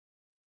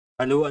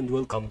Hello and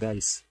welcome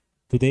guys.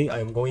 Today I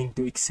am going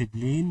to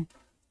explain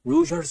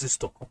ROG's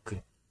stock.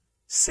 Okay.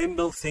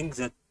 Simple thing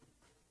that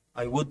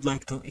I would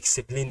like to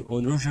explain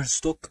on ROG's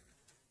stock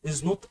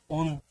is not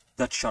on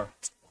the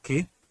chart.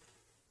 Okay.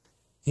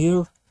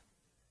 Here,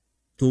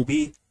 to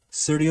be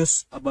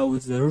serious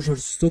about the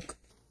ROG's stock,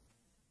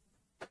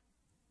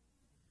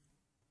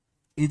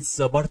 it's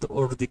a part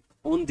or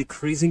on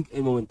decreasing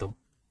in momentum.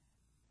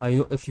 I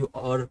know if you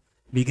are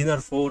beginner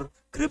for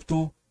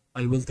crypto,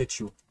 I will teach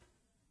you.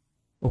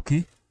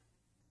 Okay.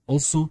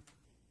 Also,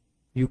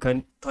 you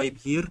can type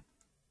here.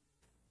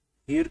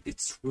 Here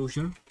it's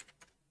ROG.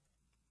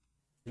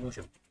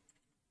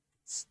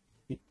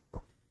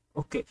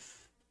 Okay.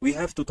 We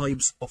have two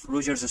types of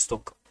ROG's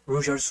stock: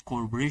 ROG's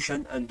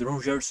Corporation and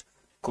ROG's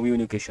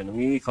Communication.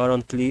 We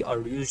currently are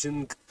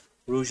using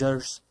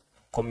ROG's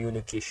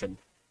Communication.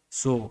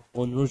 So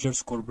on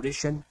ROG's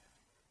Corporation,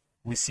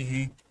 we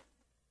see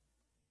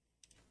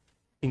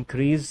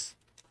increase.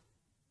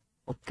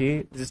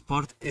 Okay, this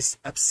part is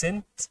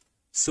absent,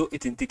 so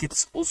it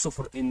indicates also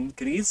for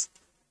increase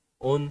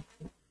on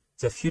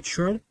the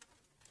future,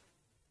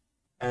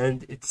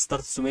 and it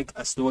starts to make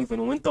a slow wave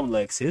momentum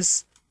like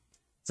this.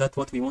 That's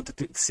what we wanted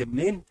to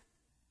explain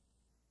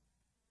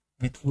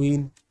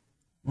between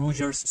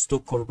ROG's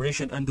Stock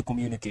Corporation and the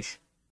Communication.